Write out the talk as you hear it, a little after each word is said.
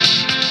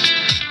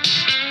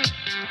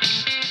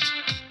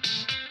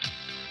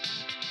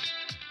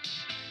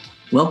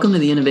Welcome to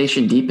the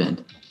Innovation Deep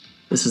End.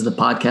 This is the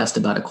podcast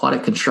about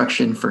aquatic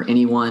construction for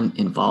anyone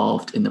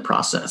involved in the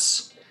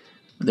process.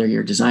 Whether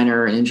you're a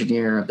designer, an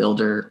engineer, a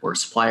builder, or a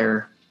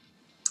supplier,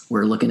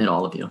 we're looking at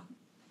all of you.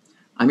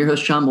 I'm your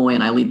host, John Moy,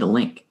 and I lead The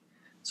Link.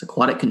 It's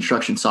aquatic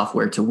construction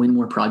software to win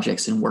more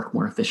projects and work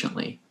more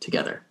efficiently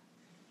together.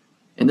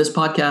 In this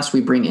podcast,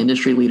 we bring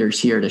industry leaders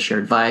here to share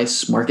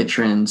advice, market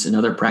trends, and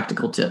other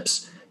practical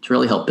tips to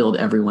really help build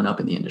everyone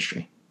up in the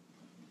industry.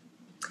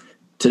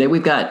 Today,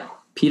 we've got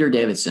Peter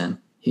Davidson.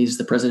 He's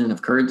the president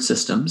of Current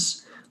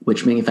Systems,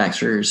 which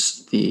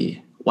manufactures the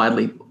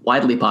widely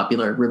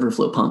popular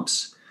Riverflow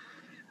pumps.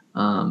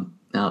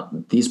 Now,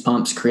 these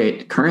pumps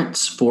create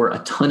currents for a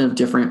ton of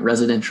different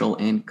residential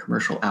and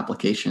commercial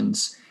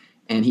applications.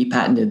 And he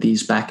patented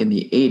these back in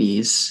the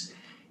 80s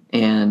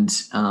and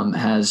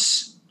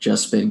has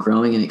just been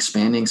growing and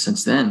expanding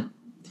since then.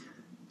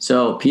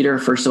 So, Peter,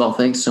 first of all,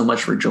 thanks so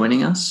much for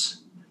joining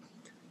us.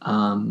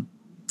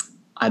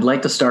 I'd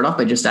like to start off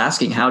by just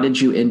asking, how did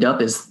you end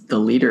up as the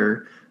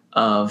leader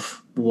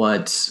of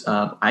what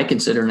I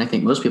consider, and I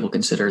think most people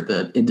consider,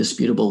 the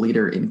indisputable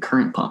leader in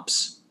current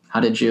pumps? How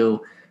did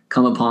you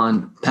come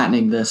upon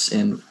patenting this,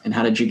 and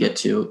how did you get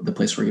to the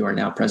place where you are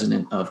now,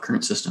 president of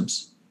Current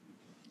Systems?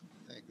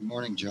 Hey, good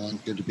morning, John.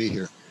 Good to be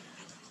here.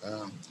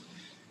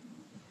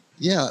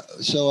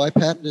 So I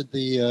patented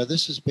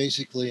this is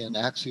basically an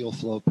axial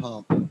flow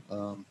pump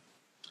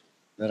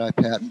that I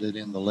patented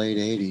in the late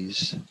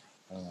 80s.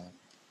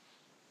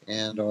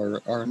 And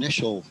our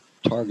initial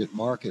target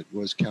market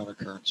was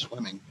countercurrent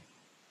swimming.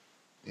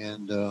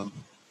 And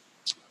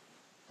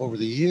over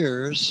the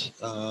years,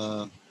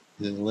 the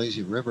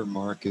lazy river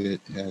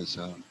market has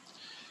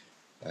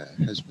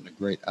been a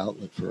great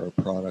outlet for our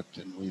product,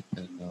 and we've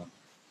been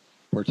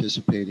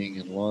participating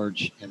in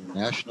large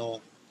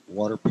international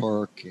water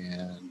park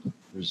and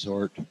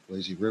resort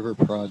lazy river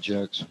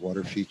projects,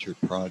 water feature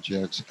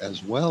projects,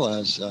 as well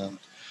as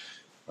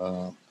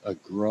a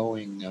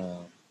growing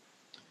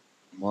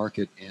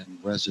market in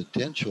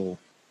residential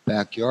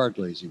backyard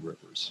lazy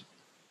rivers.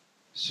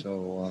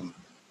 So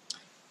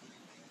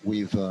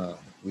we've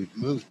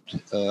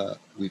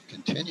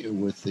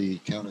continued with the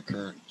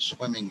countercurrent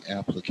swimming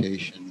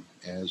application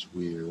as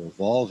we're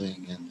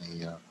evolving in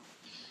the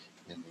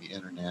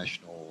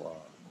international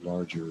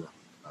larger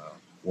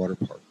water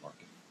park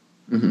market.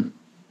 Mm-hmm.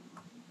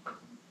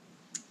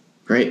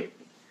 Great.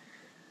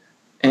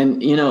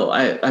 And,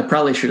 I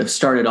probably should have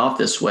started off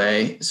this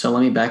way. So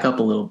let me back up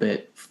a little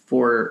bit.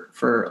 For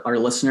our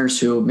listeners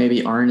who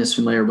maybe aren't as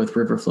familiar with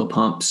Riverflow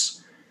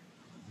pumps,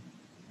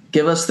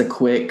 give us the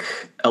quick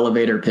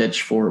elevator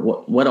pitch for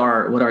what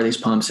are these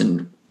pumps,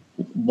 and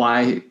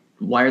why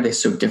are they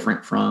so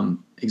different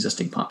from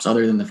existing pumps,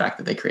 other than the fact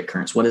that they create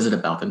currents? What is it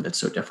about them that's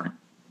so different?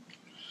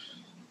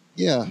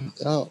 Yeah,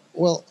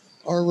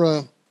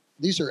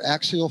 these are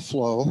axial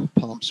flow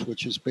pumps,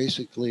 which is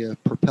basically a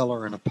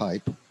propeller in a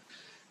pipe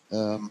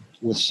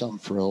with some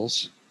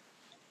frills.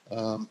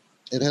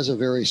 It has a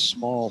very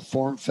small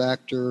form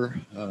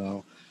factor.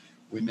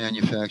 We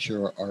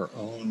manufacture our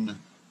own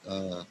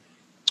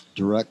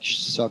direct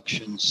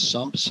suction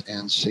sumps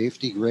and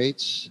safety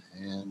grates,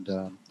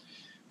 and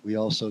we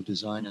also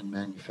design and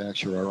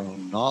manufacture our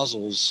own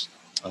nozzles,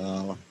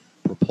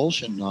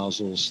 propulsion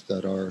nozzles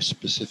that are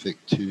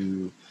specific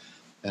to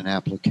an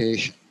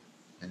application.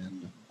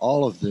 And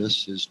all of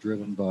this is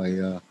driven by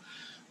or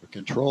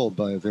controlled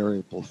by a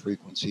variable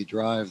frequency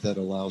drive that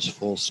allows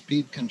full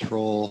speed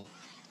control,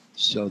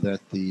 so that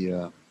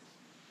the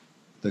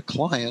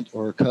client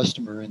or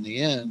customer in the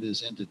end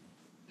is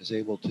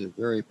able to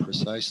very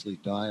precisely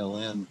dial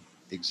in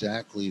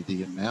exactly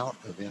the amount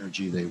of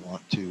energy they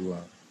want to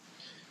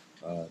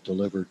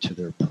deliver to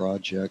their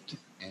project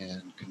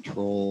and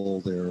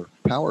control their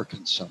power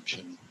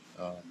consumption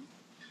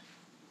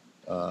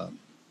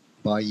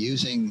by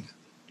using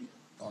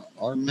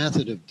our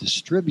method of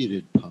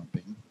distributed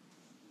pumping,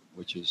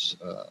 which is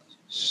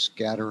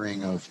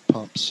scattering of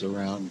pumps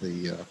around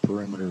the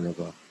perimeter of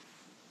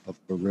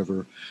a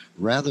river,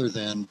 rather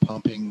than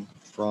pumping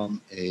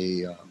from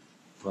a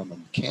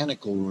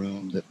mechanical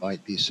room that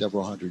might be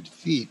several hundred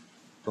feet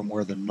from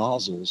where the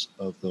nozzles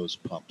of those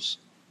pumps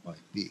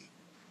might be.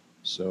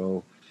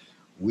 So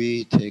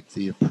we take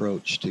the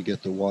approach to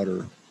get the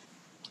water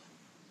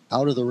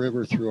out of the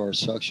river through our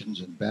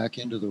suctions and back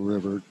into the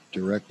river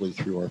directly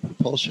through our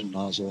propulsion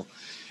nozzle,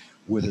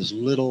 with as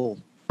little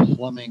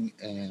plumbing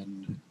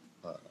and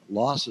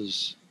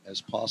losses as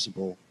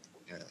possible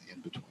in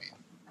between.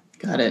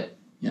 Got it.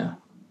 Yeah.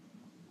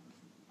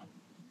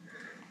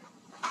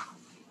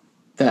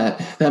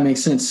 That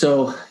makes sense.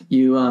 So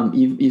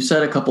you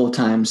said a couple of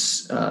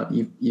times,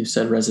 you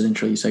said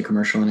residential, you said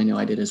commercial, and I know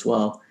I did as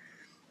well.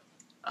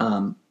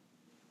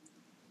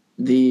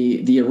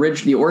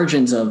 The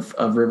origins of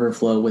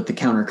Riverflow with the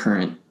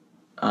countercurrent.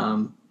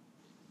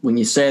 When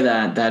you say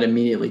that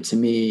immediately to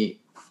me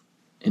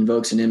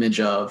invokes an image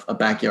of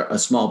a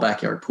small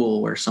backyard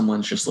pool where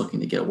someone's just looking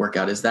to get a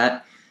workout. Is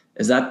that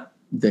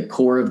the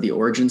core of the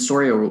origin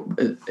story, or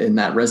in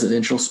that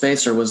residential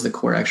space, or was the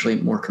core actually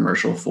more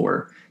commercial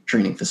for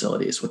training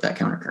facilities with that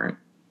countercurrent?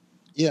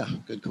 Yeah,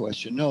 good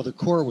question. No, the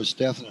core was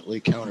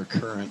definitely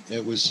countercurrent.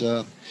 It was,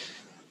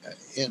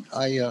 and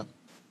I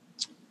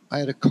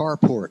had a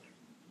carport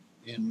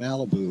in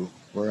Malibu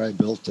where I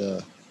built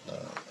a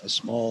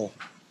small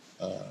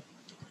uh,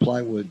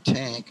 plywood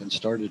tank and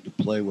started to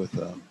play with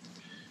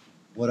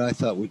what I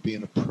thought would be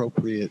an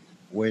appropriate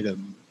way to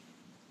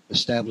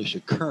establish a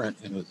current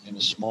in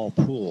a small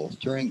pool.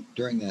 During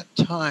that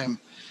time,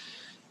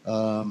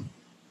 um,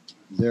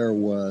 there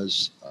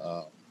was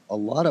a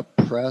lot of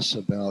press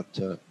about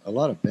a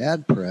lot of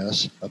bad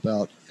press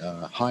about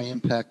high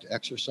impact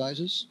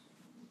exercises.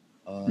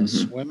 Mm-hmm.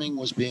 Swimming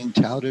was being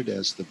touted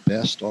as the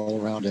best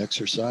all around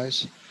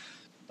exercise.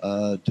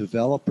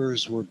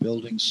 Developers were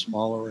building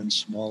smaller and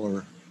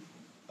smaller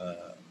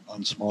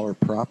on smaller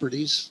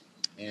properties,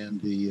 and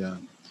the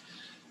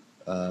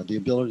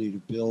ability to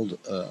build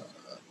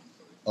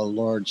a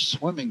large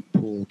swimming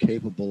pool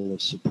capable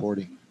of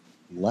supporting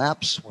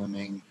lap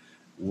swimming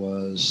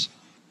was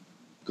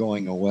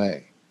going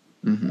away.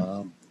 Mm-hmm.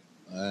 Um,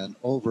 and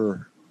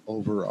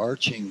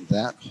overarching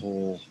that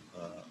whole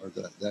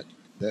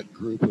that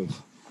group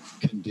of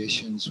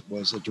conditions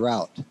was a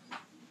drought.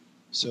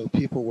 So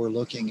people were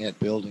looking at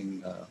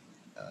building,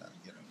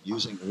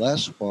 using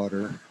less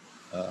water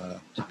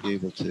to be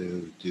able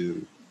to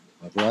do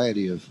a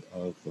variety of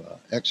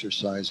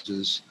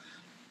exercises,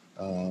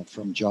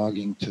 from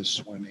jogging to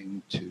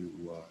swimming to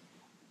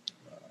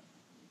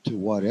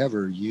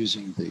whatever,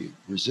 using the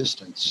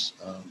resistance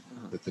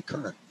that the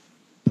current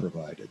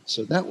provided.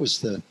 So that was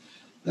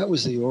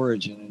the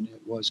origin, and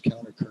it was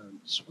countercurrent.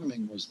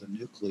 Swimming was the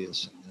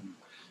nucleus, and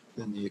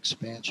then the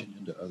expansion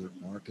into other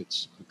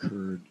markets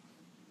occurred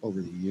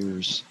over the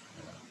years.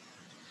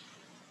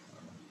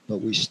 But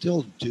we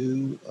still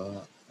do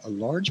a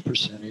large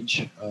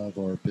percentage of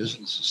our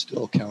business is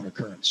still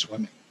countercurrent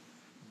swimming,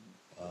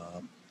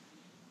 um,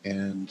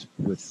 and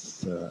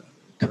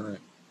current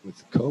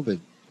with COVID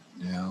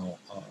now,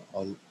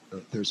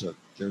 there's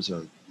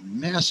a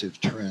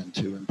massive trend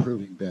to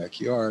improving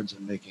backyards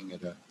and making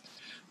it a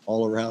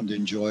all around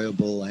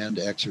enjoyable and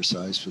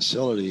exercise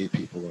facility.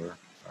 People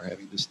are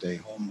having to stay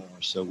home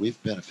more, so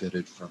we've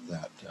benefited from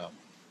that.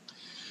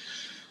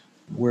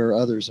 Where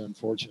others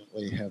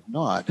unfortunately have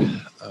not, in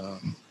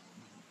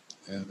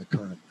the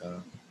current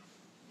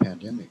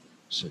pandemic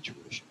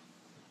situation.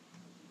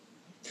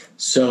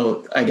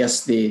 So I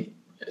guess to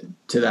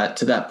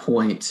that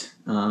point,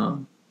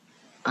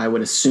 I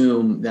would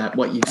assume that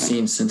what you've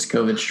seen since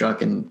COVID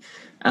struck, and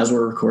as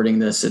we're recording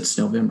this, it's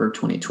November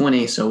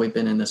 2020, so we've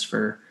been in this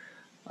for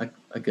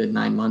a good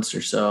 9 months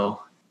or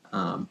so,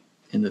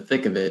 in the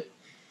thick of it.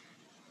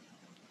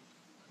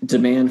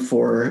 Demand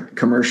for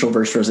commercial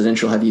versus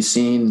residential, have you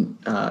seen,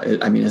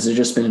 has there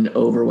just been an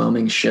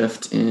overwhelming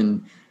shift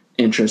in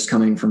interest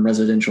coming from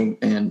residential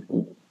and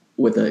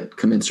with a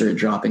commensurate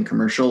drop in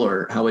commercial,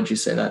 or how would you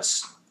say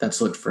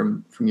that's looked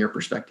from your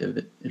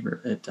perspective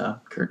at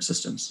current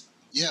systems?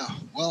 Yeah,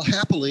 well,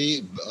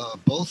 happily,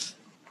 both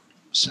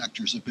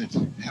sectors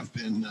have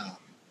been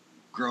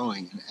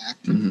growing and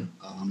active.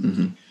 Mm-hmm.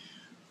 Mm-hmm.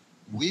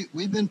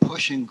 We've been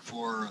pushing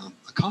for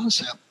a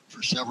concept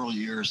for several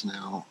years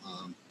now,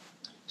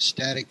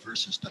 static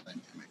versus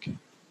dynamic, and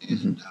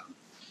Mm-hmm.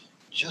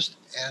 just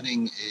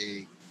adding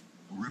a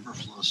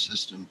Riverflow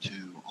system to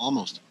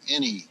almost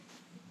any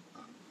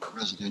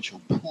residential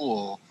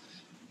pool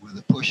with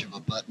a push of a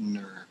button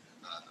or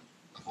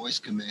a voice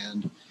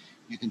command,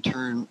 you can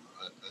turn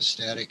a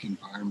static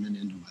environment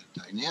into a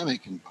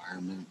dynamic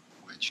environment,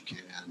 which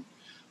can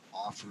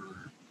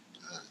offer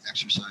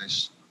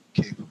exercise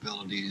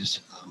capabilities,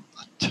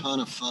 a ton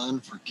of fun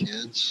for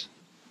kids.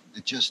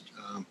 It just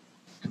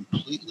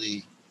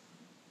completely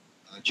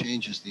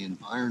changes the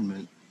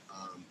environment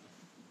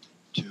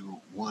to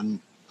one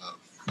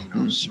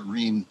of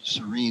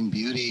serene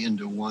beauty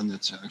into one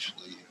that's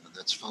actually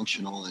that's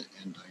functional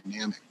and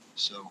dynamic.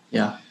 So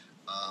Yeah.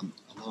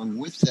 along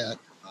with that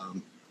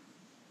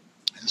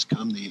has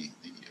come the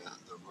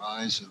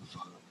rise of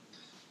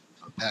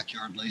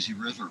backyard lazy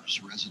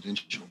rivers,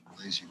 residential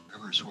lazy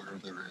rivers,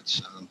 whether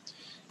it's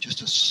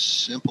just a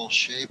simple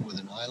shape with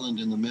an island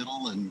in the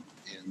middle and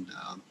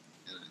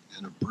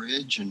a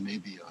bridge and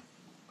maybe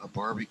a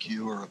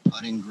barbecue or a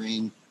putting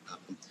green,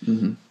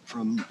 Mm-hmm.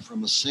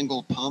 from a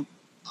single pump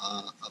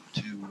up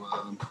to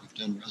we've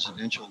done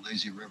residential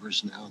lazy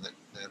rivers now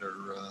that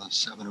are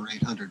 700 or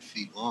 800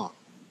 feet long.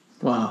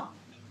 Wow.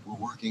 We're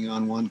working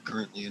on one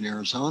currently in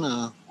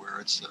Arizona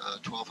where it's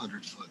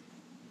 1,200 foot.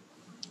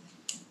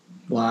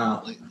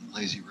 Wow.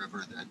 Lazy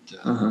river that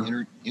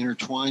Uh-huh.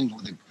 intertwined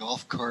with a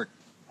golf cart,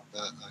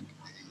 a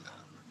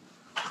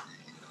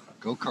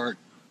go-kart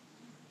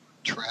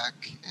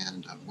track,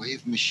 and a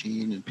wave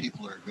machine, and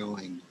people are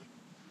going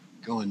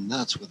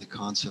nuts with the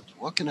concept.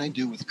 What can I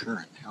do with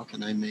current? How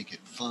can I make it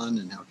fun,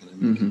 and how can I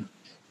make Mm-hmm. it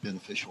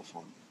beneficial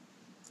for me?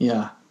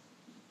 Yeah.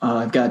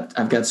 I've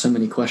got so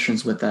many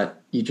questions with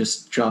that. You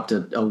just dropped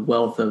a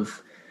wealth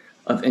of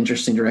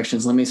interesting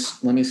directions. Let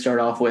me start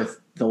off with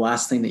the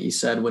last thing that you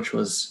said, which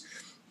was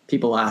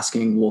people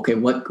asking, well, okay,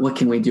 what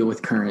can we do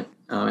with current?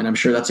 And I'm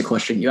sure that's a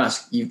question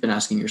you've been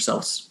asking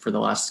yourselves for the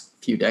last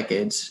few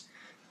decades.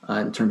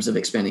 in terms of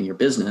expanding your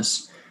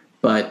business.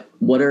 But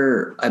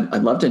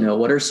I'd love to know,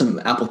 what are some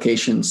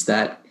applications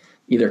that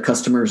either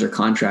customers or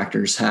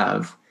contractors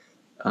have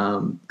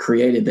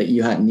created that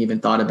you hadn't even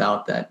thought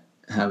about that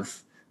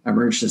have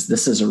emerged as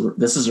this is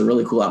a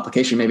really cool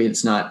application. Maybe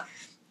it's not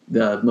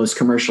the most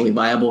commercially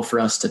viable for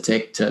us to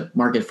take to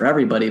market for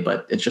everybody,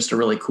 but it's just a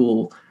really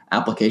cool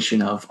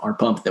application of our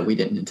pump that we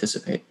didn't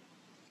anticipate.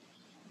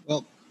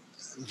 Well,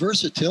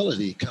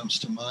 versatility comes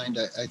to mind.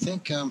 I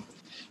think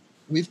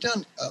we've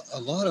done a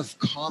lot of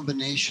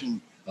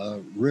combination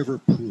river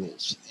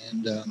pools,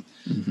 and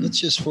let's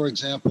just, for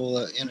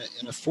example,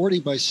 in a 40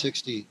 by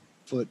 60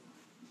 foot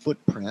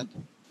footprint,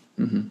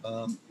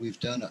 we've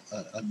done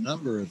a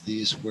number of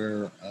these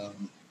where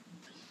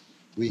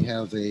we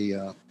have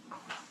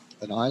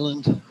an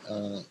island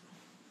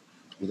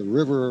with a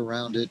river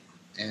around it,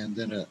 and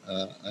then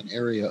an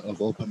area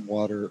of open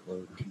water or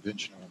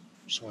conventional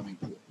swimming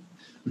pool.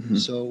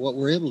 So what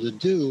we're able to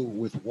do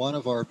with one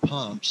of our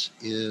pumps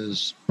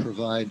is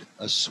provide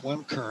a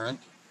swim current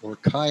or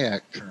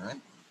kayak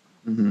current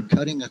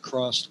cutting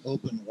across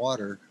open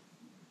water,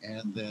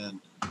 and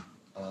then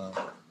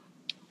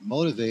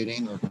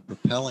motivating or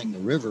propelling the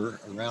river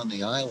around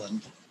the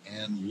island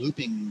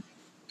and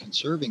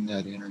conserving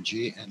that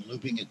energy and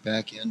looping it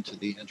back into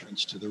the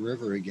entrance to the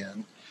river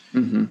again,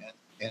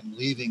 and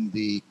leaving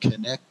the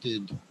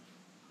connected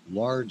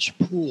large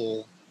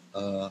pool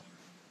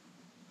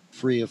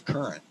free of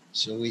current.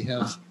 So we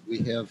have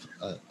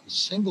a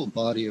single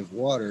body of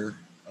water,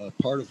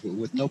 part of it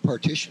with no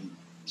partitions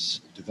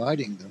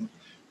dividing them.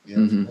 We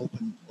have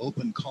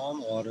open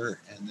calm water,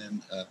 and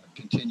then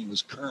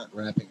continuous current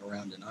wrapping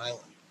around an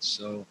island.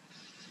 So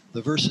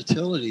the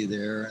versatility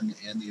there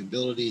and the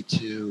ability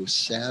to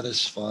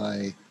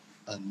satisfy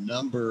a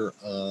number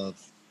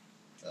of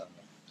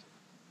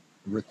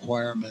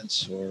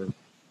requirements or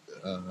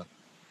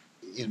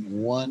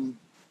in one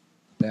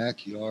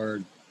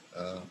backyard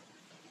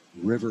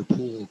river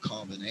pool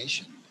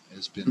combination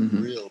has been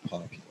real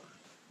popular.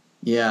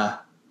 Yeah,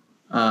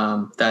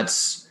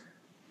 that's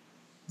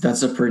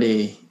a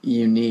pretty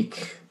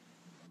unique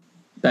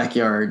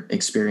backyard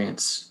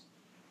experience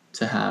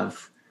to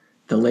have.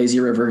 The lazy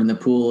river in the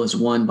pool is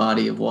one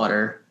body of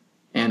water,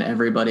 and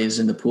everybody's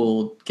in the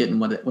pool getting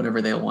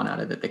whatever they want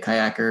out of it. The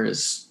kayaker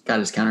has got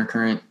his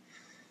countercurrent.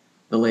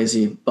 The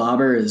lazy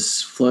bobber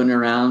is floating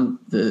around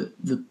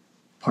the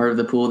part of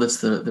the pool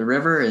that's the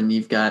river, and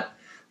you've got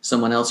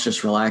someone else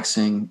just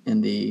relaxing in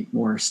the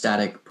more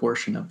static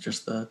portion of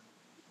just the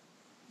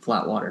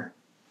flat water.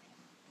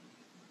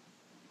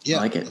 Yeah,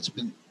 I like it. It's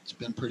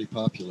been pretty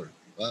popular.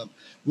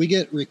 We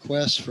get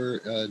requests for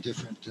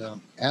different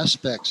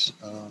aspects.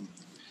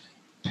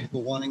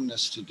 People wanting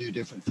us to do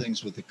different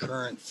things with the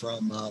current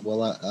from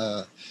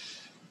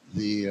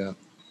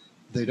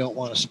they don't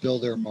want to spill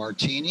their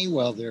martini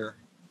while they're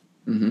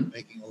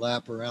making a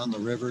lap around the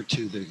river.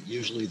 To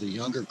usually the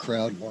younger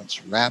crowd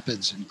wants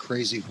rapids and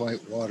crazy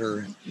white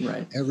water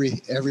and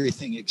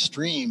everything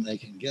extreme they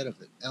can get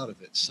out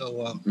of it.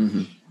 So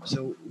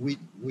so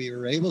we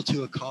are able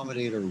to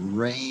accommodate a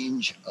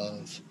range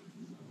of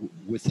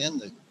within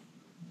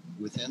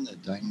the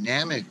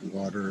dynamic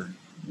water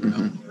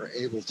realm. We're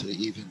able to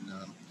even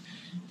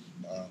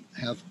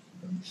have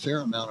a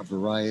fair amount of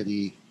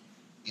variety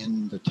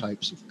in the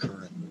types of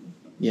current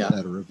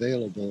that are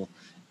available,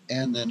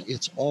 and then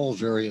it's all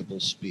variable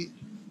speed.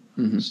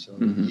 So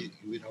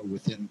you know,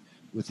 within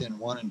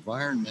one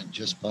environment,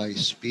 just by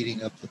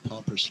speeding up the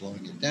pump or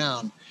slowing it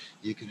down,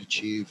 you can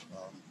achieve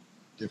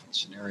different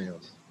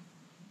scenarios.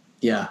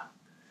 Yeah.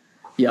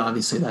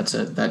 Obviously,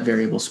 that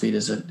variable speed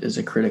is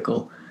a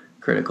critical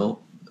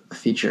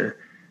feature.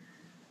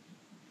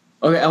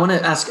 Okay, I want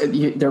to ask.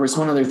 There was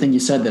one other thing you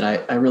said that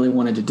I really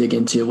wanted to dig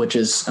into, which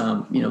is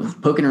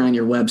poking around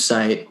your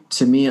website.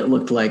 To me, it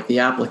looked like the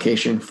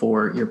application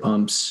for your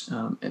pumps,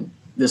 and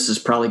this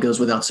probably goes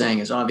without saying,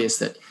 is obvious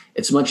that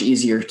it's much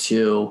easier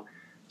to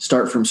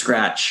start from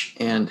scratch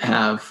and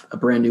have a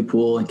brand new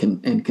pool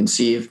and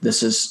conceive.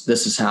 This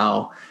is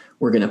how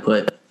we're going to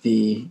put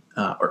the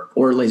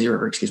or lazy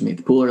river,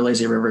 the pool or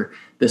lazy river.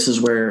 This is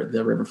where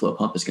the Riverflow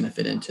pump is going to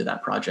fit into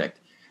that project.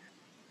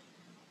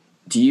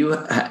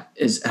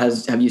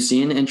 Have you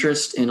seen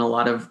interest in a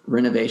lot of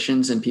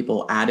renovations and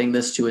people adding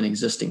this to an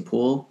existing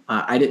pool?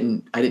 I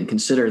didn't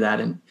consider that,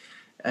 and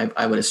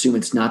I would assume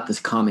it's not this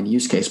common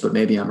use case, but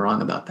maybe I'm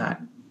wrong about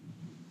that.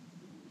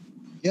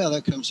 Yeah,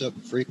 that comes up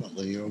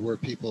frequently, where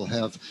people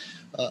have.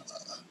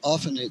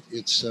 Often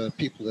it's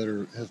people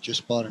that have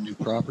just bought a new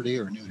property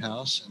or a new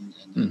house, and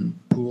the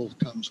pool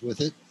comes with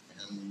it,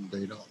 and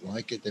they don't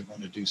like it. They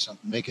want to do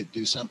something, make it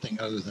do something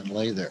other than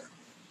lay there.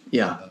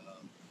 Yeah.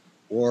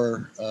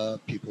 Or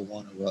people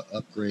want to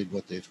upgrade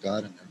what they've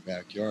got in their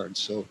backyard.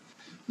 So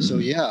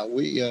yeah,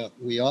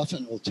 we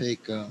often will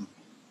take an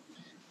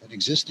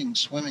existing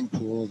swimming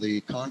pool. The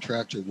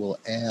contractor will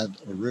add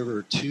a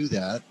river to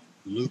that,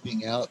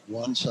 looping out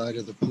one side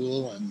of the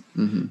pool and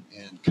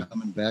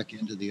coming back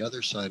into the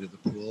other side of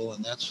the pool,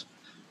 and that's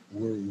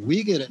where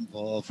we get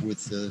involved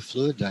with the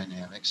fluid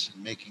dynamics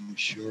and making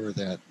sure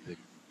that the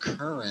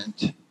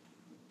current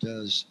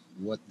does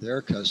what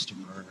their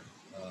customer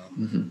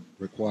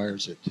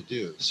requires it to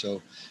do.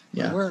 So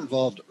when we're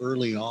involved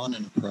early on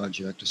in a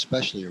project,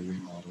 especially a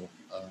remodel,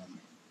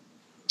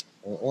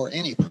 or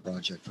any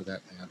project for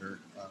that matter,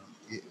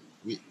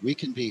 we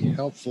can be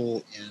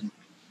helpful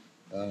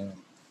in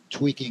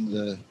tweaking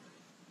the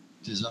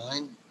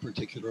design,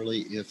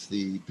 particularly if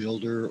the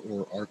builder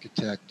or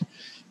architect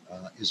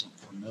isn't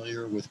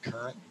familiar with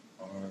current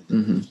or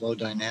the flow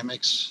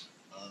dynamics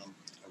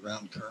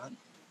around current.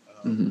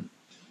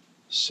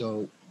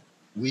 So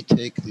we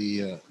take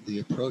the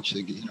approach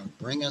that,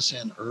 bring us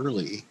in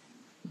early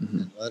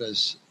and let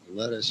us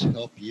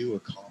help you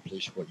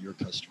accomplish what your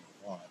customer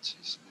wants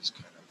is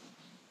kind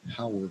of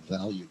how we're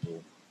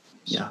valuable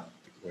in the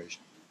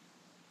equation.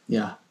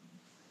 Yeah,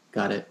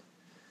 got it.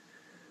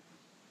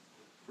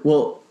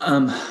 Well,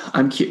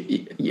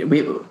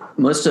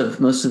 most of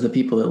the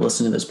people that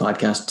listen to this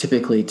podcast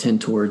typically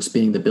tend towards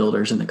being the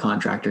builders and the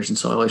contractors, and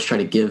so I always try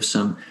to give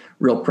some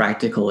real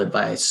practical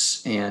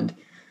advice. And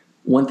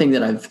one thing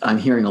that I'm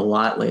hearing a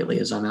lot lately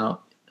as I'm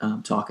out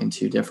talking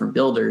to different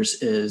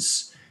builders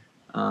is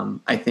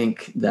I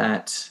think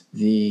that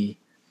the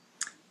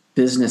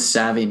business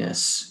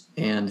savviness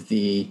and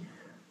the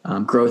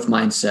growth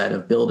mindset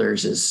of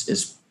builders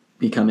is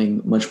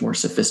becoming much more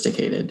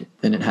sophisticated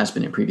than it has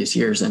been in previous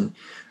years. And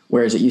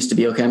whereas it used to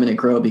be, okay, I'm going to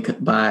grow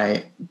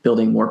by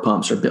building more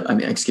pumps,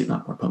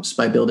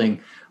 by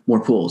building more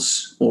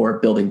pools or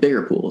building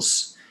bigger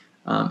pools.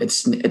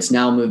 It's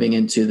now moving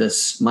into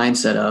this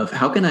mindset of,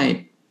 how can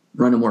I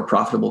run a more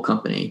profitable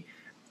company?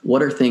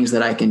 What are things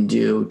that I can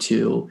do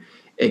to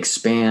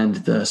expand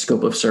the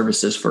scope of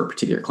services for a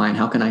particular client?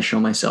 How can I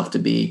show myself to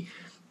be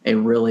a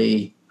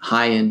really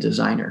high-end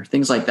designer?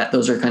 Things like that.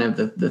 Those are kind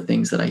of the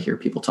things that I hear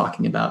people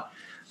talking about.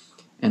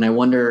 And I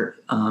wonder,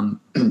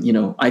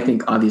 I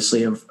think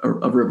obviously of a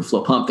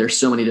Riverflow pump, there's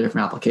so many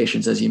different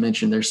applications. As you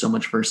mentioned, there's so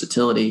much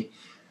versatility.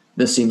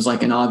 This seems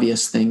like an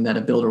obvious thing that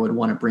a builder would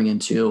want to bring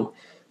into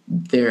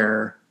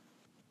their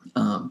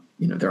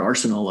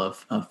arsenal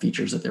of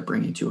features that they're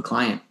bringing to a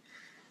client.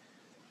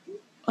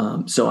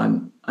 So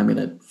I'm going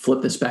to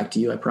flip this back to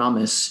you, I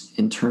promise,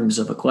 in terms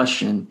of a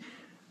question.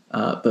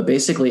 But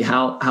basically,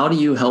 how do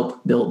you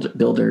help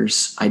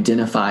builders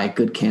identify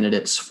good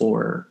candidates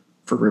for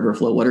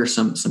Riverflow? What are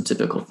some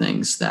typical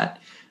things that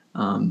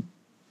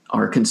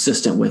are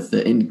consistent with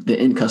the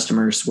end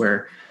customers,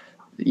 where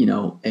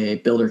a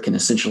builder can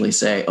essentially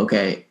say,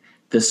 okay,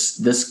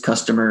 this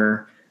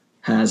customer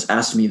has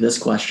asked me this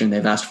question,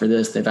 they've asked for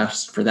this, they've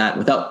asked for that,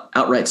 without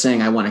outright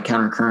saying I want a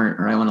counter current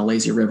or I want a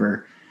lazy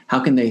river? How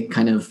can they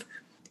kind of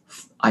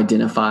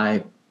identify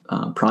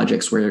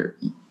projects where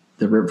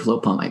the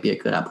Riverflow pump might be a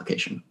good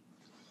application?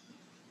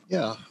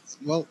 Yeah,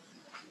 well,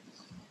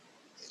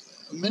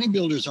 many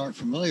builders aren't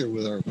familiar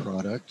with our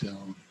product,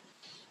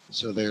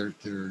 so they're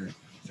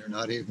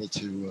not able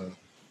to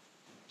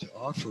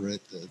offer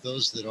it.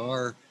 Those that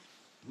are,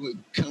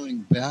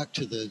 coming back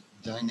to the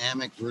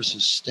dynamic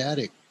versus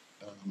static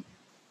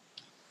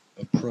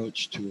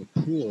approach to a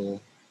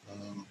pool,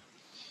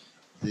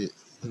 adding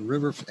the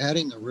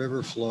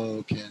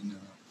Riverflow can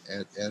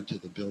add to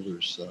the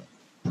builder's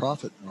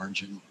profit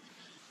margin,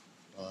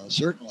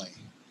 certainly,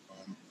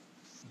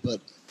 but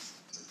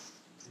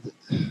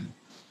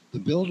the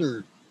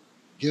builder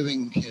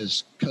giving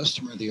his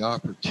customer the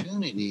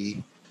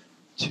opportunity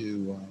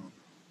to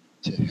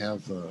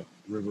have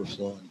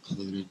Riverflow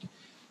included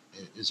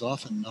is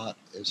often not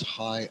as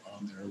high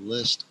on their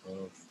list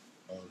of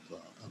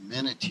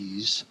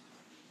amenities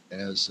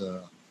as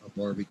a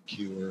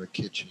barbecue or a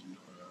kitchen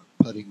or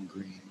a putting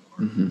green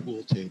or a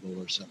pool table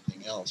or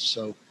something else.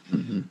 So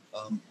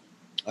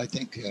I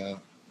think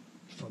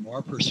from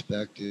our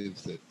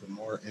perspective, that the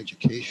more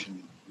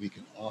education we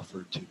can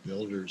offer to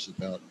builders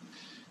about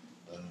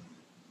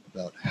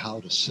how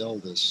to sell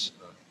this,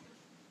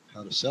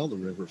 how to sell the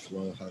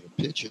Riverflow, how to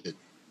pitch it,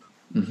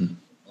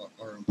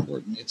 are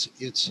important.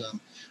 It's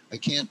I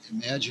can't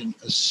imagine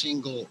a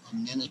single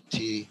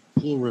amenity,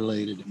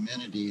 pool-related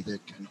amenity,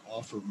 that can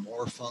offer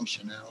more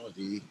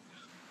functionality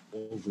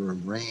over a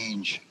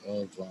range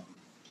of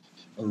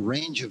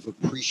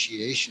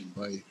appreciation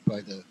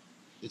by the.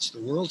 It's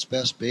the world's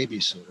best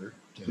babysitter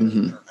to have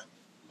current.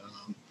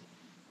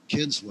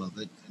 Kids love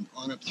it, and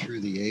on up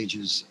through the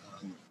ages,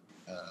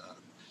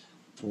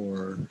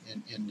 for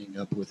ending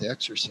up with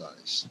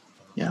exercise.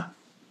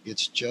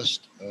 It's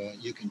just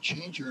you can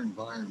change your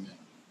environment,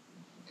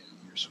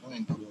 your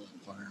swimming pool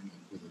environment,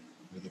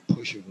 with a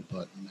push of a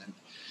button.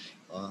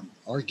 And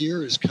our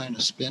gear is kind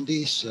of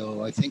spendy,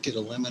 so I think it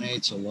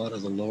eliminates a lot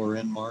of the lower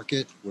end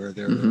market where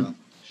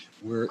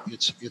where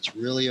it's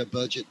really a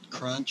budget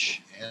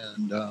crunch,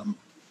 and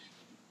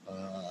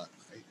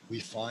we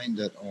find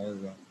that our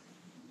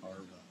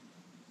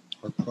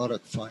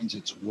product finds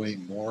its way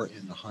more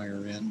in the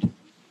higher end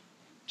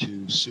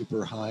to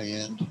super high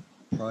end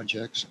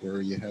projects,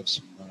 where you have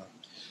some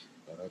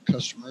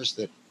customers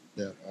that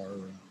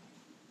are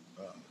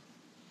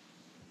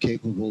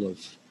capable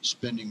of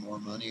spending more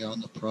money on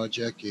the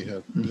project. You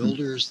have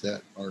builders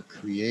that are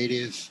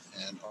creative,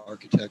 and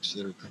architects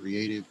that are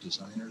creative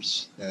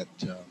designers that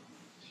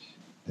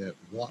that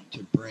want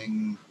to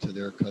bring to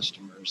their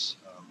customers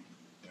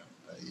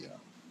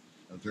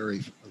a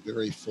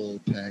very full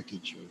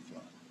package of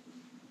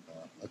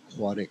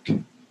aquatic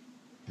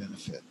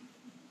benefit.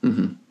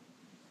 Mm-hmm.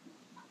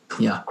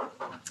 Yeah.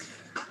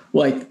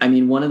 Well, I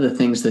mean, one of the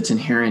things that's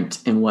inherent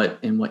in what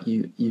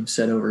you've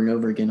said over and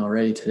over again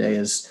already today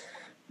is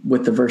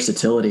with the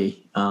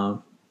versatility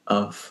of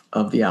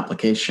the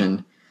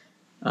application.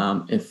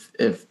 If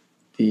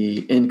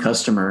the end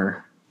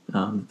customer,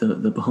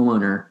 the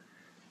homeowner,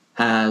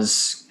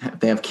 if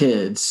they have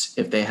kids,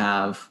 if they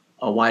have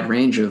a wide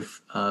range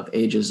of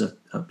ages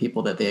of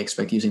people that they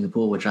expect using the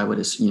pool, which I would,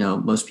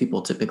 most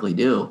people typically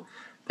do.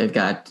 They've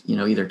got,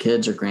 either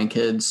kids or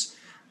grandkids,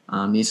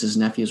 nieces,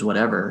 nephews,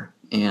 whatever.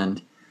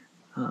 And,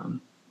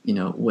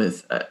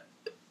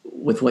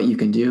 with what you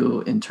can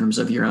do in terms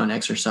of your own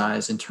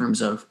exercise, in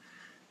terms of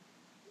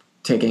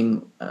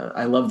taking,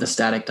 I love the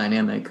static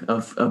dynamic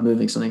of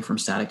moving something from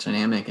static to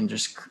dynamic and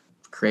just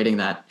creating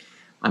that.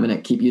 I'm going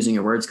to keep using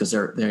your words because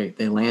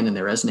they land and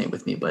they resonate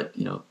with me, but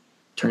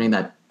turning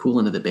that pool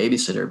into the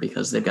babysitter,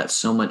 because they've got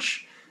so many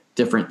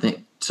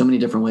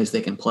different ways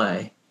they can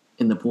play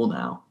in the pool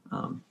now.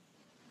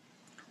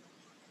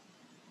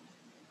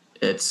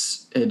 It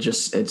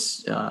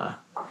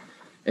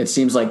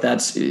seems like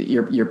that's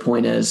your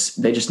point is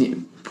they just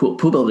need pool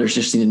builders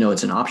just need to know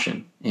it's an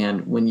option.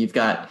 And when you've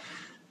got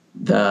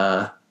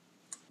the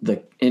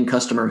end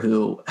customer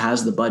who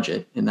has the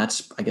budget, and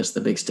that's, I guess,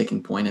 the big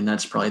sticking point, and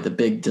that's probably the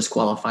big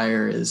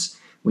disqualifier, is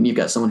when you've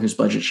got someone who's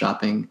budget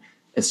shopping,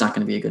 it's not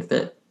going to be a good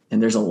fit.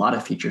 And there's a lot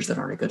of features that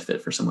aren't a good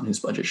fit for someone who's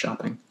budget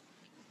shopping.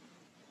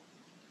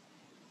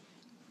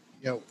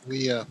 Yeah,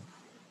 we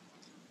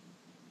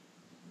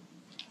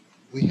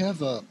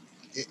have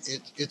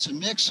it's a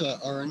mix.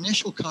 Our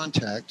initial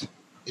contact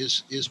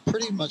is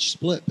pretty much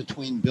split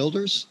between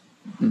builders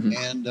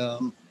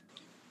Mm-hmm.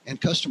 and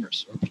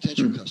customers or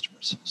potential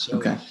customers. So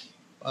Okay.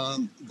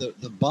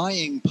 The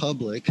buying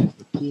public,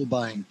 the pool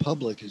buying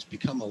public, has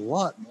become a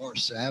lot more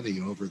savvy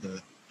over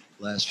the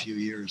last few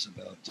years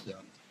about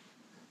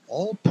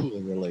all pool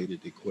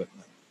related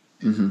equipment,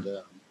 and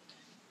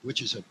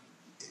which is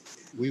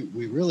we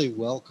really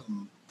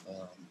welcome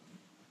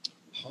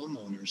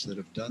homeowners that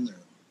have done their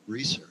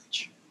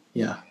research.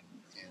 Yeah.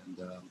 And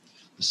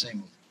the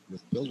same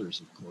with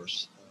builders, of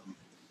course.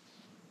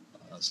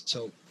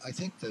 So I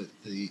think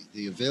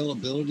the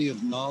availability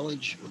of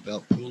knowledge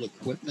about pool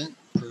equipment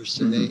per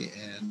se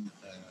and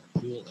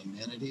pool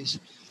amenities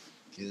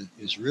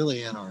is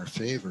really in our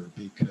favor,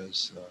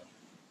 because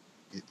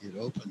it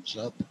opens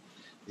up.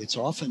 It's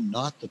often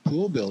not the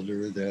pool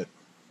builder that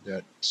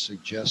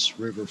suggests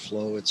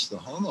Riverflow. It's the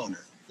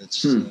homeowner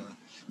that's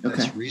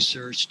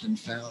researched and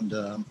found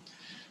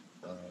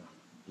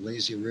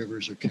lazy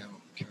rivers or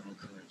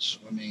countercurrent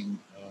swimming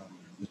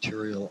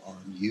material on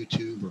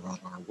YouTube or on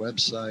our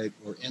website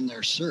or in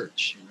their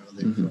search.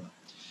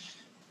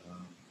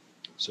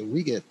 So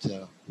we get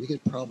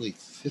probably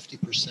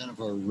 50% of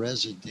our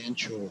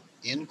residential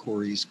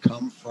inquiries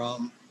come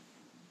from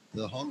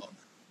the homeowner.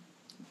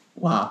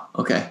 Wow.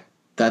 Okay.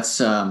 That's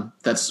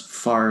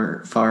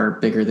far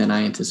bigger than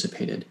I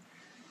anticipated.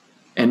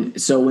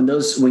 And so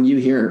when you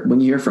hear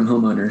from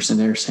homeowners and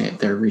they're saying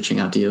they're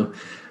reaching out to you,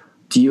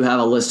 do you have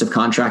a list of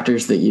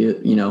contractors that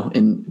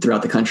in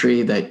throughout the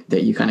country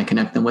that you kind of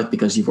connect them with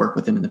because you've worked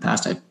with them in the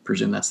past? I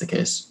presume that's the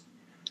case.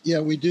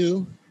 Yeah, we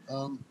do.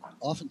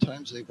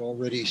 Oftentimes they've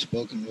already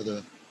spoken with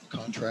a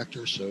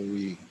contractor, so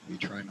we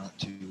try not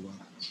to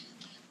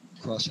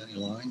cross any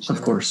lines there.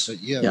 Of course. But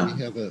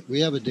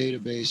we have a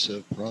database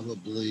of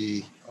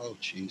probably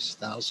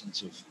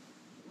thousands of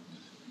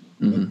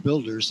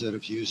builders that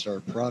have used our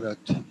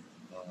product in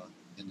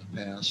the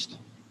past.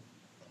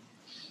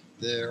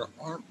 There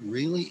aren't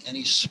really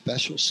any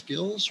special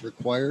skills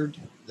required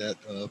that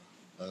a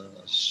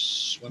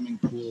swimming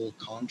pool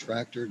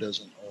contractor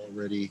doesn't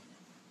already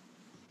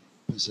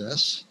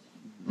possess.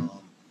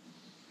 But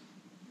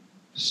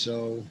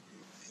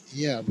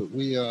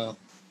when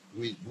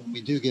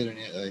we do get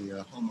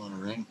a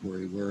homeowner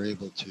inquiry, we're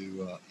able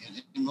to,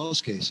 in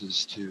most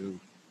cases, to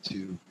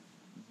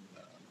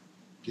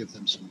give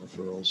them some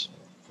referrals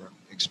from an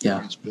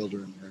experienced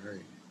builder in their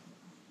area.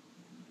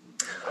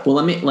 Well,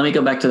 let me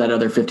go back to that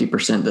other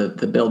 50%,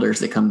 the builders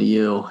that come to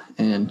you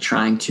and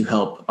trying to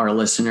help our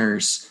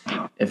listeners.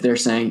 If they're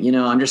saying,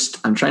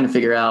 I'm trying to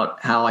figure out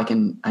how I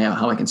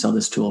can sell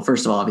this tool.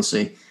 First of all,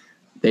 obviously,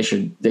 they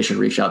should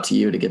reach out to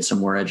you to get some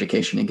more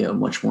education and go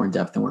much more in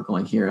depth than we're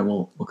going here, and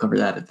we'll cover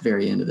that at the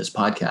very end of this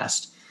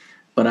podcast.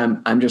 But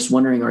I'm just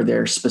wondering, are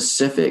there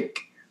specific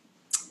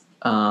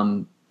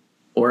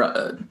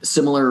or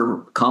similar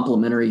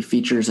complementary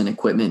features and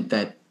equipment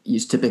that you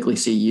typically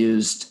see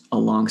used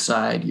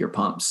alongside your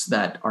pumps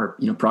that are,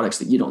 products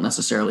that you don't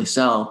necessarily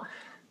sell,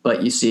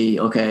 but you see,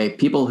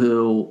 people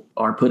who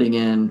are putting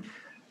in,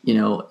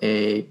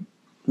 a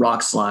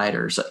rock slide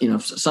or,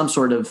 some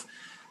sort of,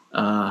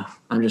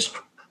 I'm just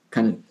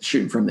kind of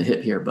shooting from the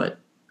hip here, but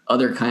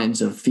other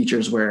kinds of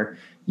features where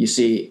you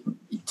see,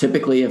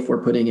 typically if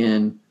we're putting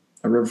in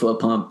a Riverflow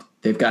pump,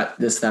 they've got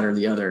this, that, or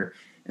the other,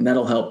 and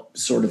that'll help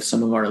sort of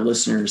some of our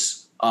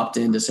listeners opt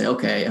in to say,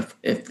 okay,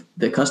 if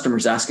the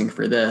customer's asking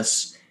for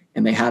this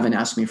and they haven't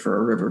asked me for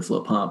a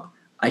Riverflow pump,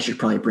 I should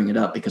probably bring it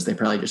up because they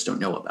probably just don't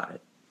know about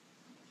it.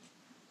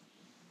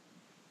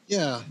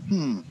 Yeah.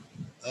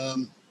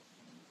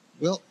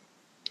 Well,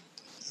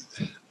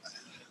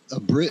 a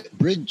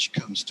bridge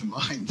comes to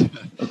mind.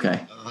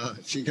 Okay.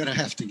 If you're going to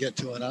have to get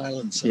to an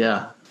island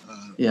somewhere,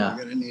 you're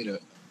going to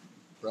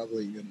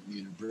probably going to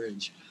need a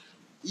bridge.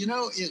 You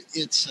know,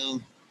 it's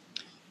when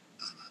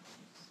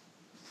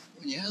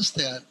you ask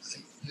that,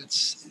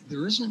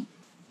 there isn't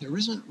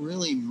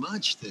really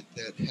much that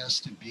has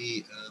to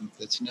be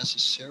that's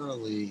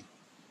necessarily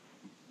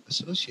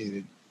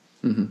associated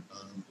in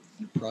a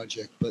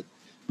project, but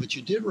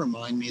you did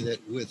remind me that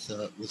with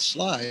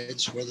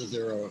slides, whether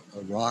they're a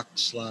rock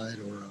slide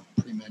or a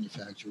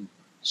pre-manufactured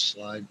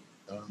slide,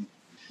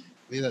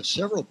 we have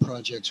several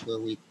projects where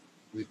we've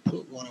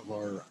put one of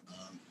our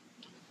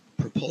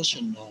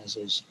propulsion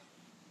nozzles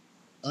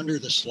under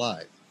the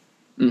slide.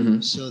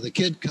 So the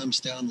kid comes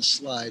down the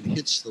slide,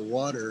 hits the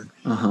water,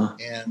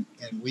 and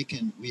we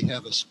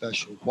have a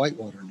special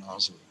whitewater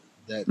nozzle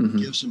that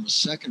gives them a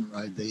second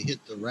ride. They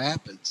hit the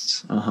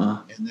rapids,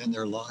 and then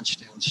they're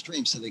launched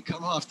downstream. So they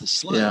come off the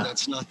slide. Yeah.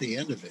 That's not the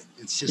end of it.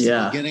 It's just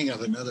the beginning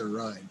of another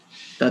ride.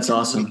 That's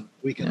awesome.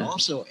 We can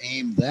also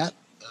aim that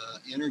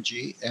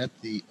energy at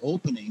the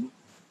opening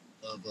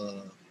of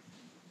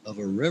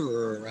a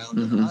river around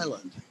an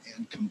island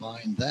and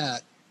combine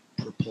that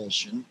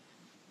propulsion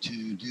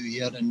to do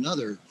yet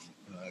another,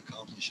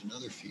 accomplish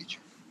another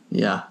feature.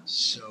 Yeah.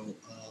 So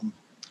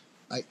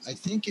I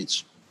think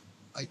it's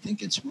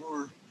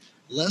more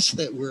less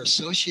that we're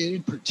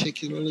associated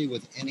particularly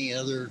with any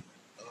other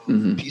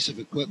piece of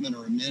equipment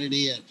or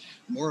amenity, and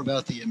more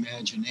about the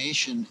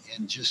imagination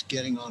and just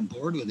getting on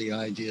board with the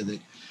idea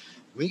that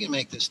we can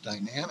make this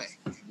dynamic.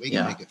 We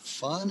can make it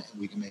fun, and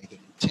we can make it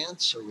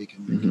intense, or we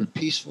can make it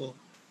peaceful.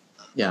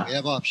 We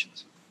have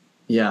options.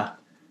 Yeah.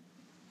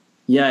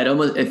 Yeah.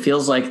 It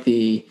feels like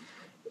the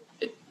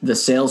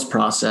sales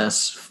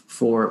process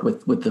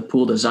with the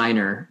pool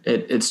designer,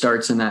 it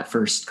starts in that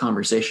first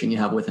conversation you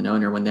have with an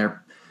owner when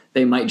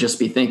they might just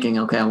be thinking,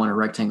 okay, I want a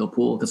rectangle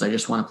pool because I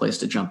just want a place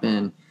to jump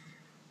in.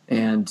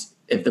 And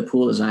if the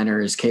pool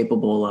designer is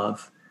capable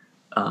of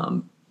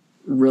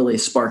really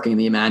sparking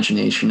the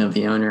imagination of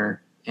the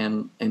owner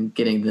and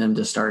getting them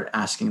to start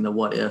asking the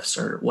what ifs,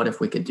 or what if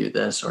we could do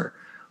this, or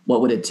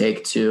what would it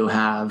take to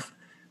have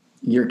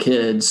your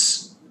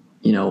kids,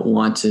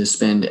 want to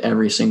spend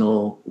every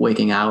single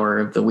waking hour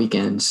of the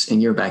weekends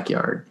in your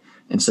backyard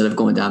instead of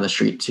going down the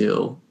street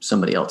to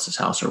somebody else's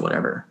house or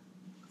whatever.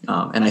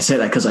 And I say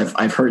that because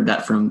I've heard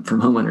that from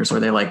homeowners where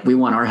they we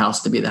want our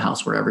house to be the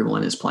house where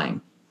everyone is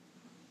playing.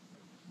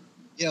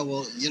 Yeah,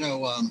 well,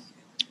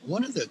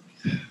 one of the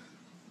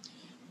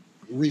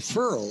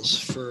referrals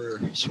for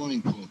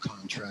swimming pool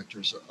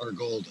contractors are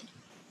golden.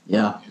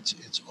 Yeah,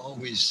 it's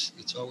always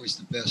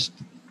the best.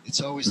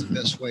 It's always the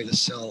best way to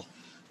sell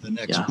the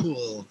next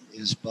pool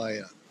is by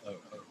a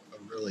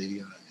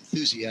really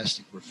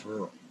enthusiastic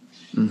referral.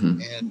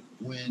 And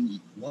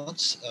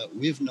once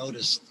we've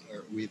noticed,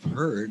 or we've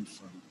heard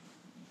from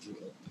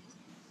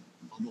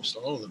almost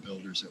all of the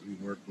builders that we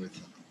work with,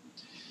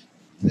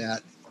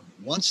 that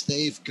once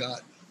they've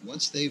got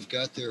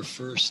their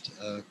first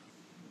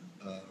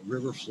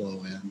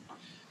Riverflow in,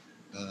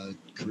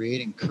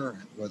 creating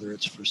current, whether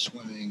it's for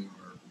swimming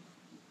or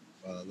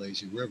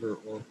lazy river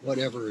or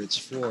whatever it's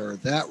for,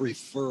 that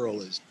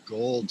referral is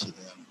gold to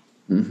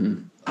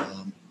them.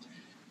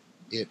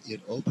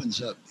 It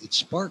opens up, it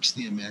sparks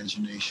the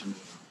imagination,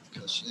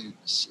 because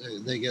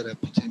they get a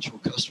potential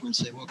customer and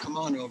say, well, come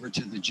on over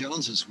to the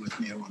Joneses with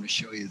me. I want to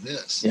show you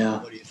this.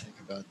 Yeah. What do you think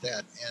about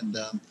that? And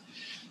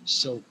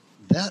so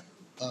that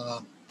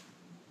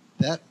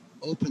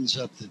opens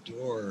up the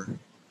door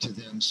to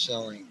them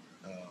selling,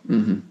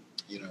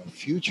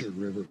 future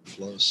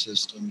Riverflow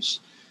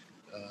systems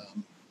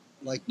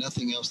like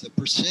nothing else. The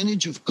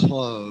percentage of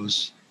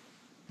close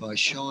by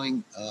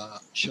showing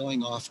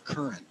off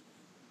current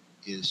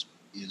is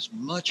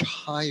much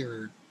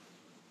higher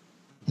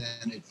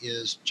than it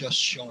is just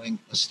showing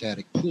a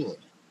static pool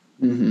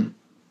to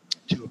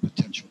a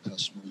potential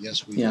customer.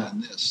 Yes, we've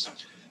done this.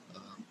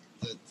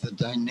 The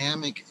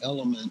dynamic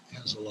element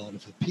has a lot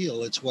of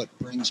appeal. It's what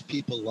brings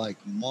people like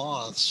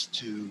moths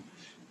to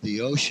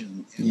the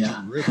ocean and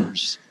to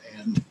rivers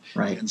and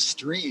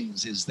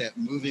streams, is that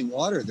moving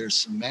water. There's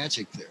some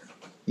magic there.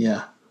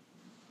 Yeah.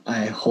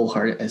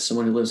 As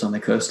someone who lives on the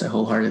coast, I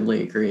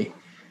wholeheartedly agree.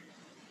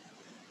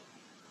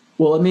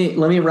 Well, let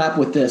me wrap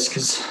with this,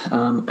 because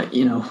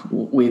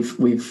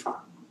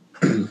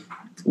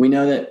we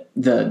know that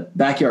the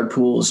backyard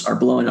pools are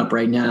blowing up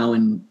right now,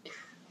 and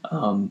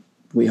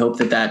we hope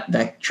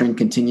that trend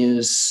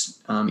continues,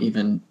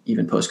 even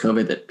post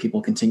COVID, that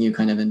people continue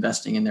kind of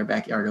investing in their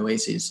backyard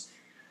oases.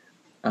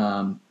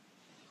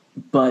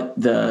 But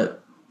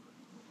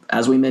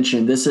as we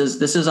mentioned, this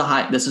is a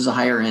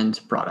higher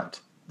end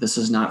product. This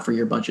is not for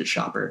your budget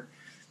shopper.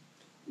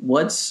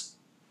 What's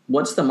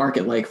the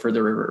market like for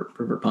the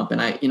river pump?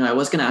 And I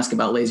was going to ask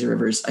about lazy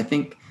rivers. I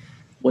think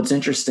what's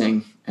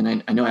interesting,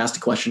 and I know I asked a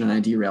question and I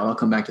derailed. I'll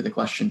come back to the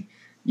question.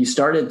 You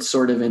started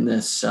sort of in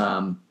this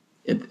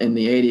in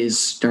the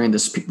 80s during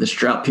this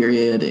drought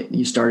period.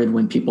 You started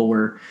when people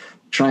were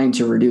trying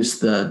to reduce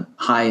the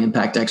high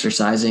impact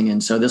exercising,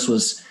 and so this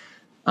was,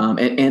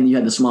 and you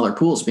had the smaller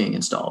pools being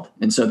installed,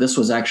 and so this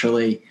was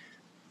actually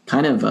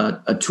kind of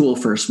a tool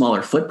for a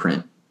smaller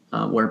footprint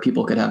where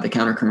people could have the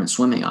countercurrent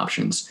swimming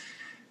options.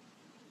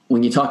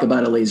 When you talk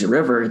about a lazy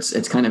river,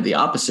 it's kind of the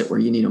opposite, where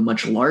you need a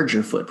much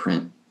larger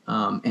footprint.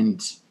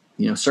 And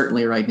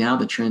certainly right now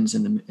the trends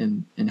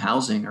in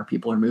housing are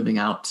people are moving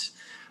out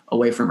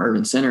away from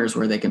urban centers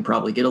where they can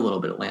probably get a little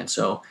bit of land.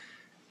 So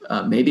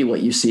maybe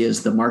what you see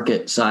is the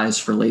market size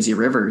for lazy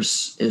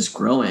rivers is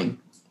growing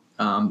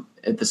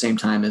at the same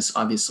time as,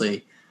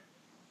 obviously,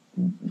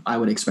 I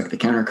would expect the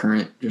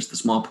countercurrent, just the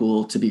small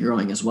pool, to be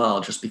growing as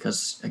well, just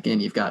because, again,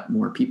 you've got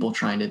more people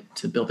trying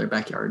to build their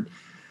backyard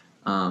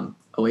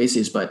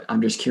oases. But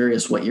I'm just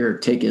curious what your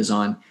take is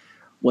on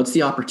what's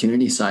the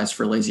opportunity size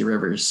for lazy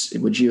rivers.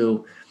 Would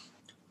you,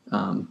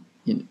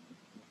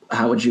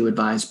 how would you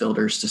advise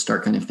builders to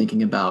start kind of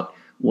thinking about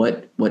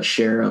what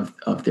share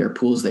of their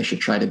pools they should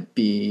try to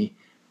be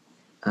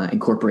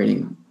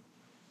incorporating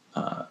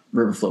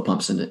Riverflow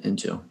pumps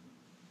into?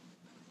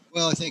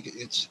 Well, I think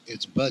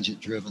it's budget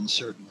driven,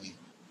 certainly,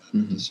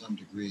 to some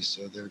degree.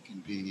 So there can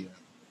be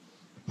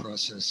a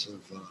process of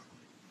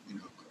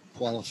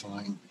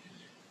qualifying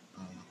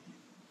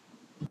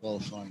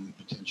the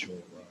potential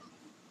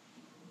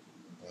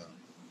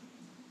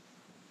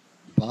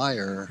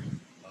buyer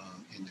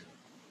in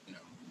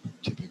the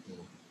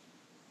typical,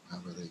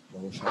 however they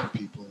qualify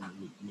people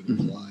would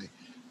apply,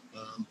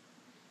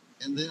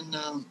 and then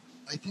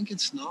I think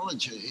it's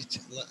knowledge.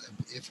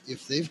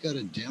 If they've got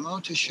a demo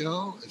to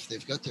show, if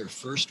they've got their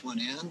first one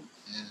in,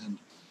 and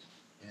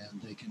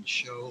they can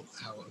show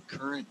how a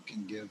current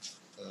can give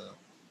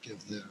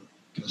the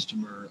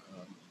customer,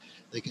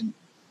 they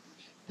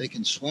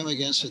can swim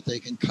against it, they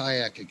can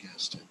kayak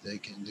against it, the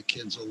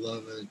kids will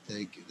love it.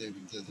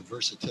 The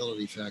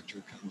versatility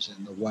factor comes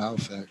in, the wow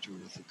factor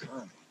with the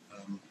current.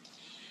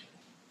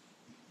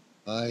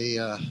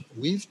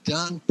 We've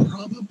done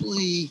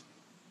probably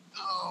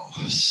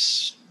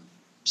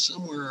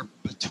somewhere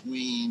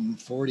between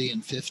 40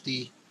 and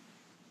 50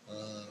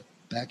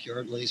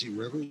 backyard lazy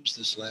rivers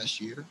this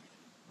last year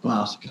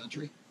across the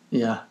country.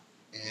 Yeah.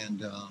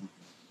 And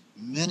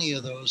many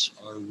of those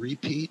are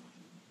repeat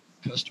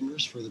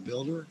customers for the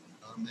builder.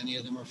 Many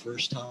of them are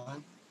first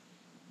time.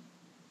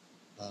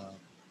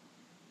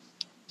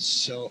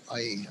 So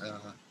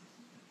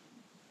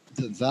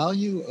the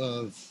value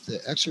of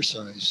the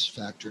exercise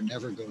factor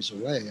never goes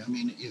away. I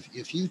mean,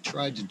 if you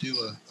tried to do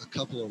a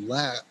couple of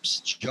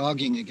laps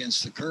jogging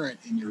against the current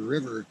in your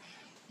river,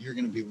 you're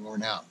going to be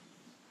worn out.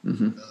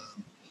 Mm-hmm.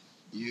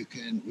 We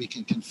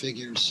can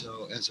configure,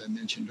 so as I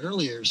mentioned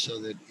earlier, so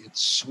that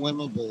it's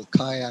swimmable,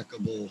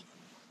 kayakable,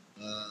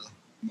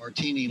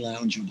 martini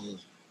loungeable,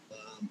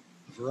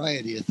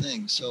 variety of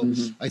things. So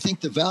I think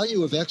the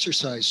value of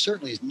exercise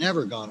certainly has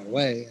never gone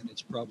away, and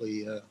it's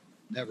probably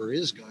never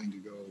is going to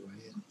go away.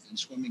 And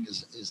swimming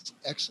is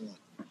excellent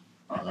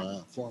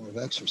form of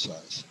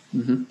exercise.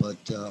 Mm-hmm. But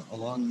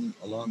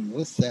along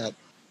with that,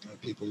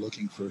 people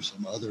looking for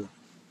some other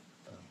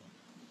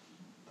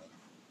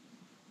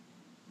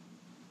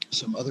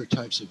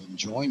types of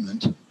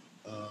enjoyment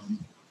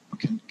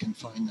can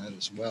find that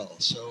as well.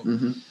 So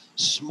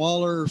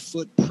smaller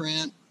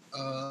footprint,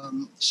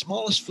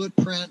 smallest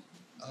footprint,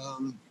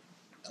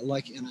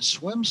 like in a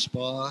swim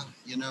spa,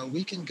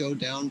 we can go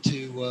down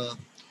to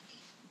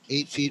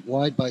 8 feet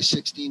wide by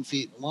 16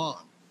 feet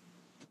long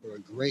for a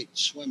great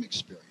swim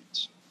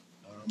experience.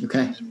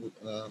 Okay. And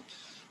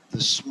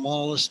the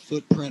smallest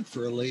footprint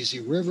for a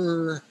lazy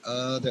river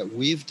that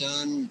we've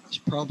done is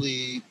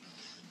probably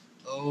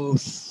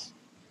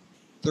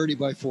 30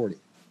 by 40.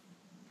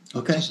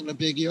 Okay. Which isn't a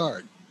big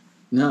yard.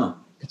 No.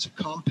 It's a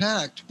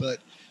compact, but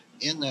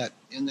in that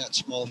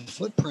small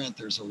footprint,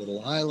 there's a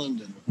little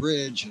island and a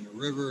bridge and a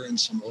river and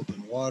some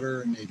open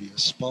water and maybe a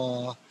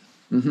spa,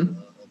 a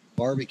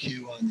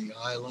barbecue on the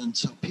island.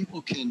 So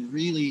people can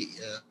really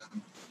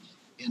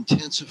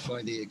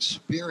intensify the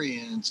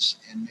experience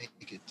and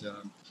make it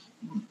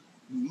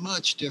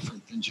much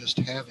different than just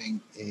having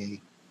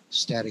a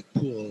static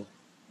pool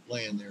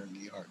laying there in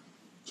the yard.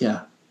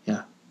 Yeah.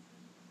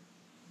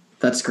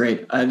 That's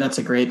great. That's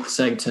a great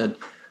seg to.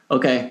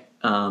 Okay,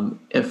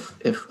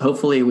 if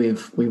hopefully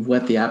we've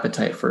whet the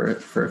appetite for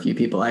a few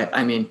people.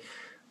 I mean,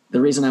 the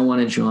reason I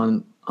wanted you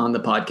on the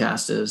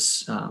podcast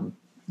is,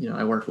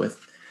 I work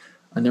with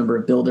a number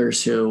of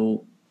builders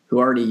who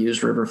already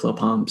use Riverflow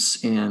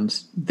pumps, and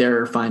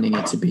they're finding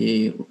it to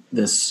be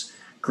this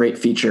great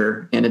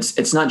feature. And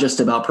it's not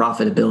just about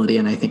profitability.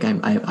 And I think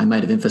I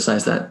might have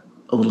emphasized that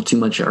a little too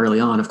much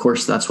early on. Of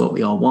course, that's what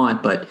we all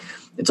want, but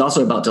it's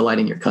also about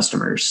delighting your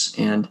customers.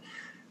 And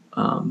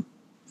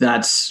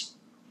that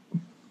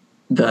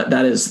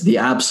is the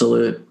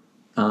absolute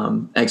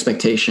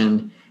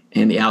expectation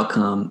and the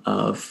outcome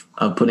of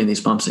putting these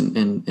pumps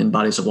in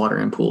bodies of water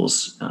and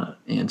pools.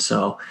 And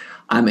so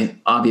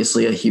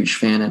obviously a huge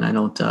fan, and I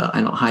don't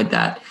hide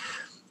that.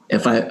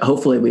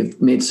 Hopefully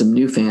we've made some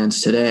new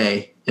fans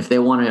today. If they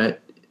want to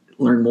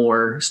learn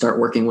more, start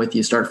working with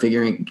you, start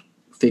figuring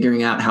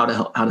out how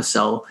to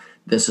sell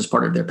this as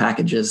part of their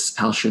packages,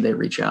 how should they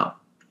reach out?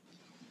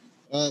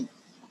 By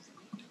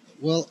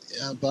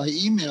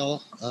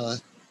email,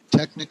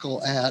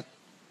 technical at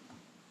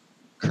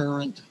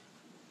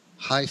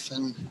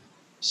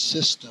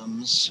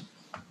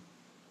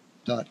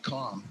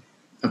current-systems.com.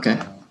 Okay.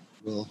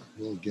 We'll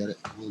get it.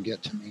 Will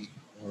get to me.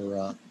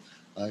 Or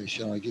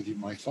shall I give you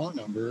my phone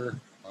number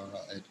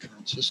at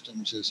Current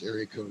Systems is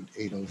area code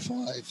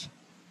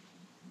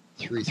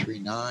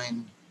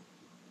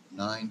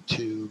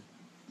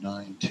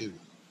 805-339-9292.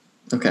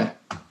 Okay.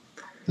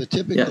 The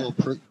typical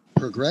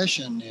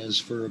progression is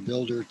for a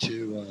builder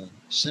to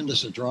send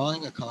us a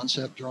drawing, a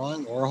concept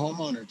drawing, or a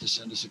homeowner to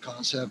send us a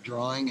concept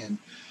drawing, and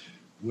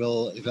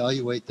we'll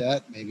evaluate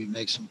that, maybe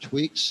make some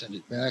tweaks, send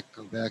it back,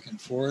 go back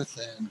and forth,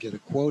 and get a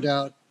quote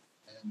out,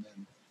 and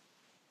then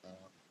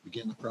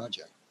begin the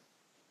project.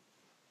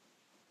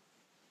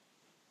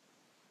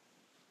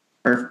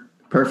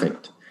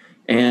 Perfect.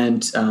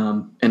 And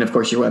of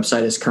course, your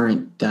website is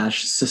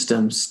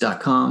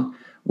current-systems.com.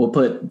 We'll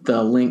put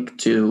the link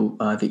to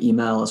the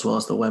email as well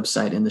as the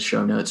website in the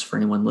show notes for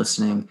anyone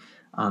listening,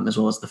 as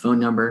well as the phone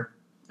number.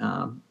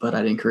 But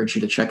I'd encourage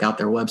you to check out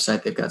their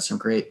website. They've got some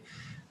great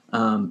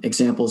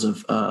examples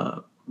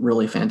of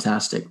really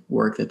fantastic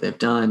work that they've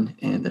done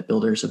and that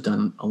builders have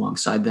done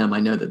alongside them. I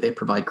know that they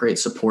provide great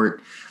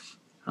support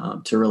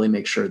to really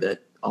make sure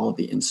that all of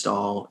the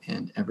install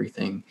and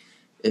everything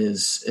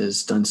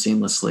is done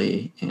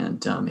seamlessly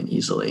and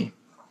easily.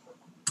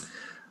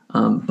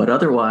 But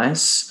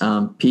otherwise,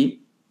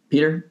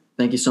 Peter,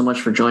 thank you so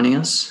much for joining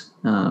us.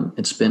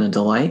 It's been a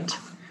delight.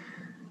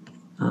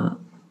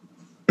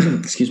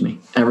 Excuse me.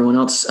 Everyone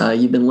else,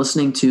 you've been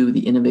listening to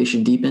the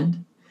Innovation Deep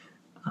End.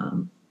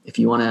 If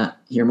you want to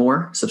hear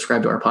more,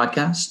 subscribe to our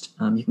podcast.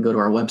 You can go to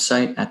our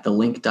website at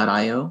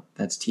thelink.io.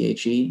 That's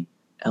THELINC.io.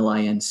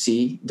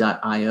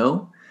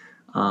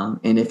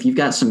 And if you've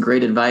got some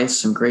great advice,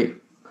 some great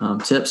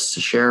tips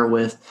to share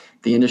with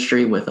the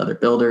industry, with other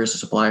builders,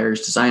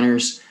 suppliers,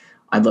 designers,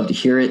 I'd love to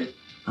hear it.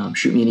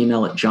 Shoot me an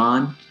email at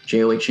john,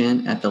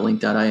 JOHN,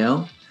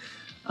 @thelink.io.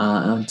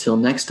 Until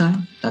next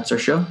time, that's our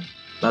show.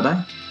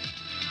 Bye-bye.